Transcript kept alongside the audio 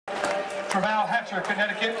Alachua,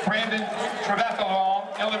 Connecticut. Brandon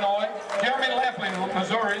Trevathalon, Illinois. Jeremy Lampling,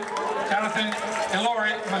 Missouri. Jonathan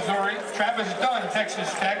Ilori, Missouri. Travis Dunn,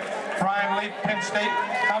 Texas Tech. Brian Lee, Penn State.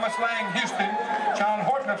 Thomas Lang, Houston. John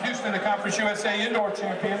Horton of Houston, the Conference USA Indoor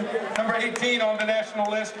Champion. Number 18 on the national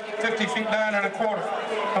list, 50 feet 9 1/4.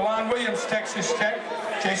 Delon Williams, Texas Tech.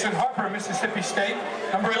 Jason Harper, Mississippi State.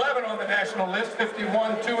 Number 11 on the national list,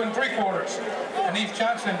 51 2 3/4. Anif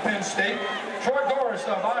Johnson, Penn State. Troy Doris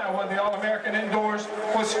of Iowa, the All-American Indoors,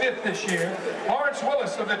 was 5th this year. Lawrence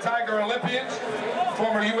Willis of the Tiger Olympians,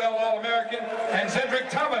 former UL All-American, and Zedric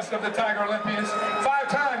Thomas of the Tiger Olympians, 5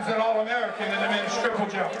 times an All-American in the men's triple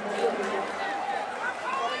jump.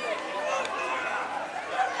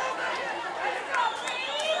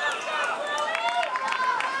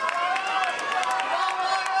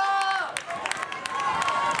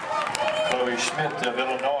 Chloe Schmidt of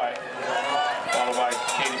Illinois, followed by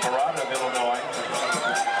Katie Parada of Illinois,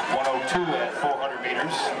 102 at 400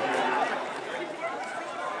 meters.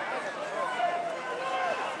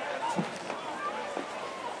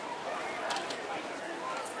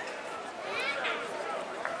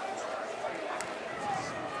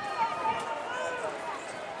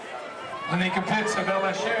 Lanika Pitts of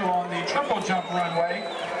LSU on the triple jump runway.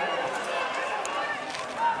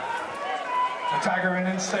 The Tiger and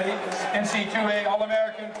NC2A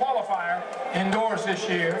All-American qualifier indoors this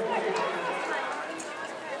year.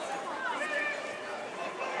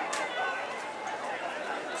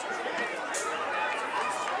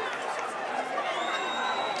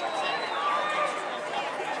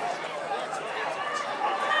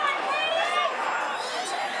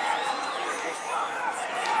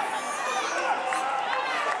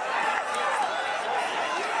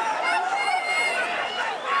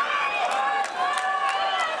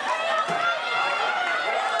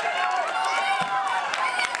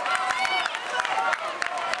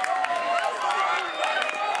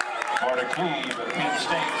 Marta Klebe of Penn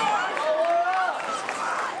State,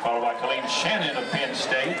 followed by Colleen Shannon of Penn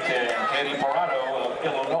State and Katie Parada of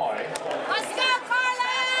Illinois.